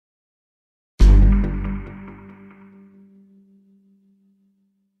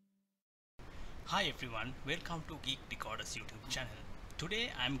Hi everyone, welcome to Geek Decoders YouTube channel. Today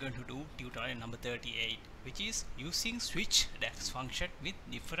I'm going to do tutorial number 38, which is using switch DAX function with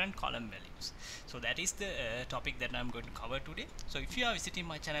different column values. So that is the topic that I'm going to cover today. So if you are visiting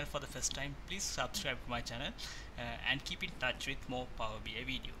my channel for the first time, please subscribe to my channel and keep in touch with more Power BI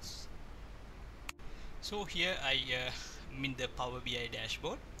videos. So here I'm in the Power BI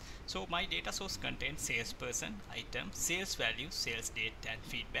dashboard. So my data source contains salesperson, item, sales value, sales date and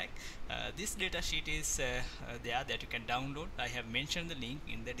feedback. This data sheet is there that you can download. I have mentioned the link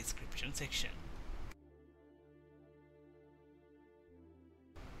in the description section.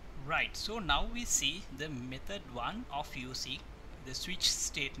 Right, so now we see the method 1 of using the switch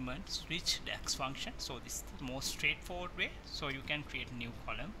statement, switch DAX function. So this is the most straightforward way. So you can create a new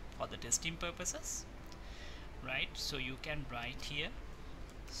column for the testing purposes. Right, so you can write here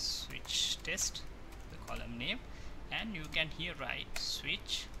switch test, the column name, and you can here write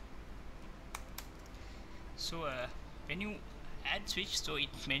switch. So when you add switch, so it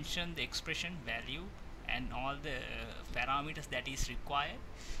mentions the expression value and all the parameters that is required.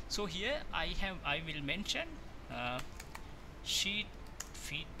 So here I will mention sheet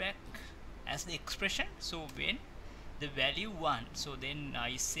feedback as the expression. So when the value 1, so then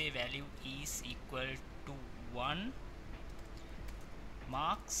I say value is equal to 1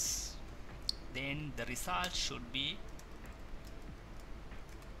 marks, then the result should be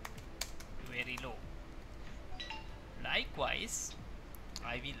very low. Likewise,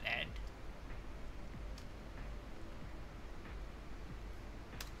 I will add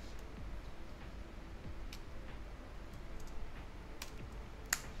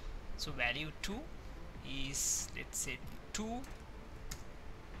so value 2 is, let's say, 2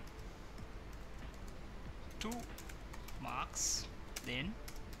 marks, then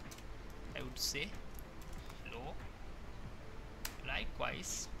I would say low.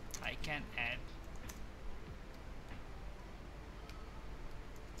 Likewise, I can add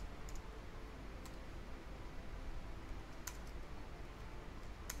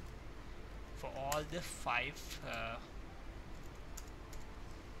for all the 5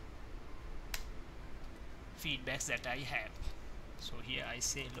 feedbacks that I have. So here I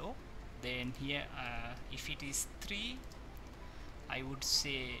say low, then here if it is 3, I would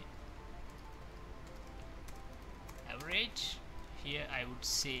say average, here I would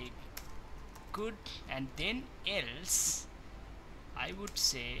say good, and then else I would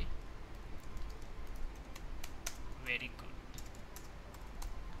say very good.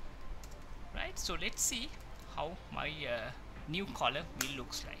 Right, so let's see how my new column will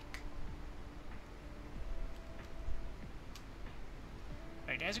looks like.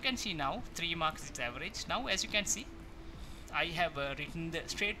 Right, as you can see now 3 marks is average. Now as you can see, I have written the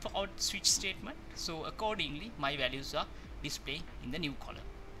straightforward switch statement, so accordingly my values are displayed in the new column.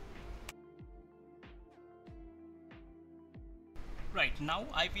 Right, now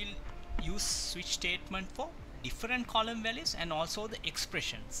I will use switch statement for different column values and also the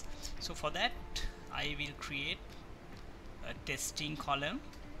expressions. So for that I will create a testing column,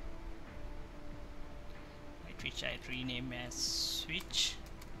 right, which I rename as switch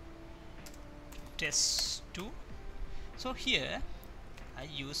test 2. So here I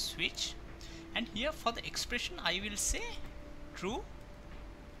use switch, and here for the expression I will say true,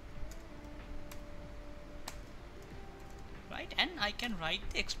 right, and I can write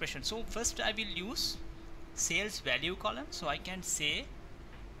the expression. So first I will use sales value column, so I can say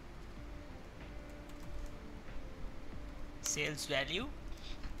sales value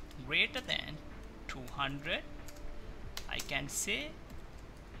greater than 200, I can say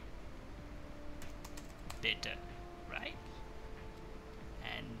better, right,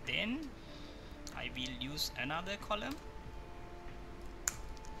 and then I will use another column.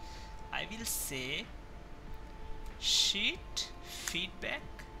 I will say sheet feedback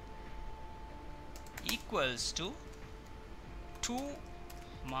equals to 2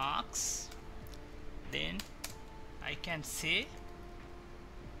 marks, then I can say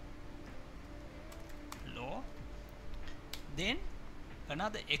low. Then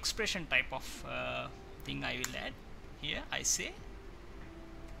another expression type of thing I will add here. I say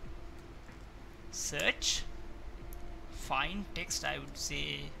search find text, I would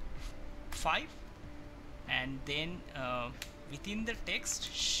say 5, and then within the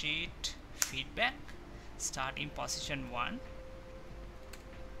text sheet feedback start in position 1,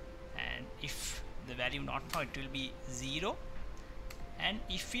 and if the value not found, it will be 0, and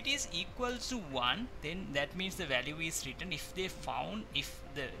if it is equals to 1, then that means the value is written. If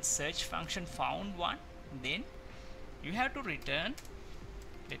the search function found 1, then you have to return,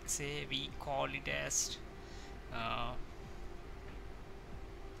 let's say we call it as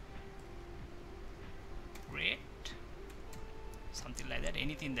create something like that,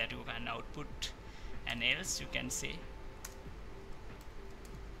 anything that you can output, and else you can say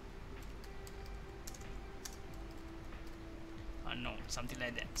unknown, something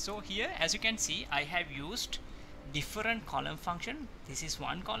like that. So here as you can see, I have used different column function. This is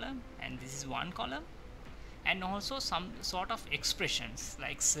one column and this is one column, and also some sort of expressions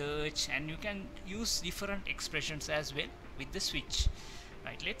like search, and you can use different expressions as well with the switch.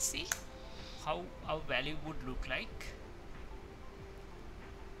 Right, let's see how our value would look like.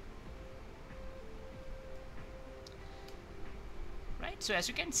 Right, so as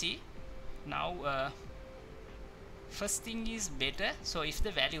you can see now, first thing is better. So if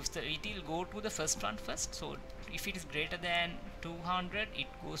the value of it will go to the first one first, so if it is greater than 200 it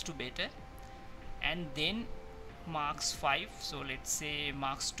goes to better, and then marks 5, so let's say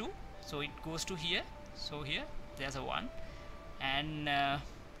marks 2, so it goes to here. So here there's a 1, and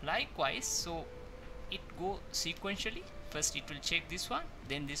likewise, so it go sequentially. First it will check this one,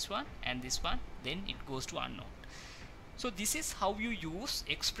 then this one, and this one, then it goes to unknown. So this is how you use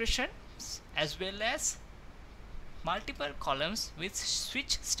expressions as well as multiple columns with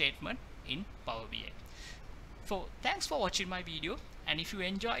switch statement in Power BI. So thanks for watching my video, and if you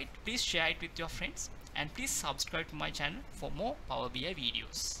enjoyed, please share it with your friends, and please subscribe to my channel for more Power BI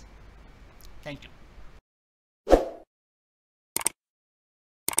videos. Thank you.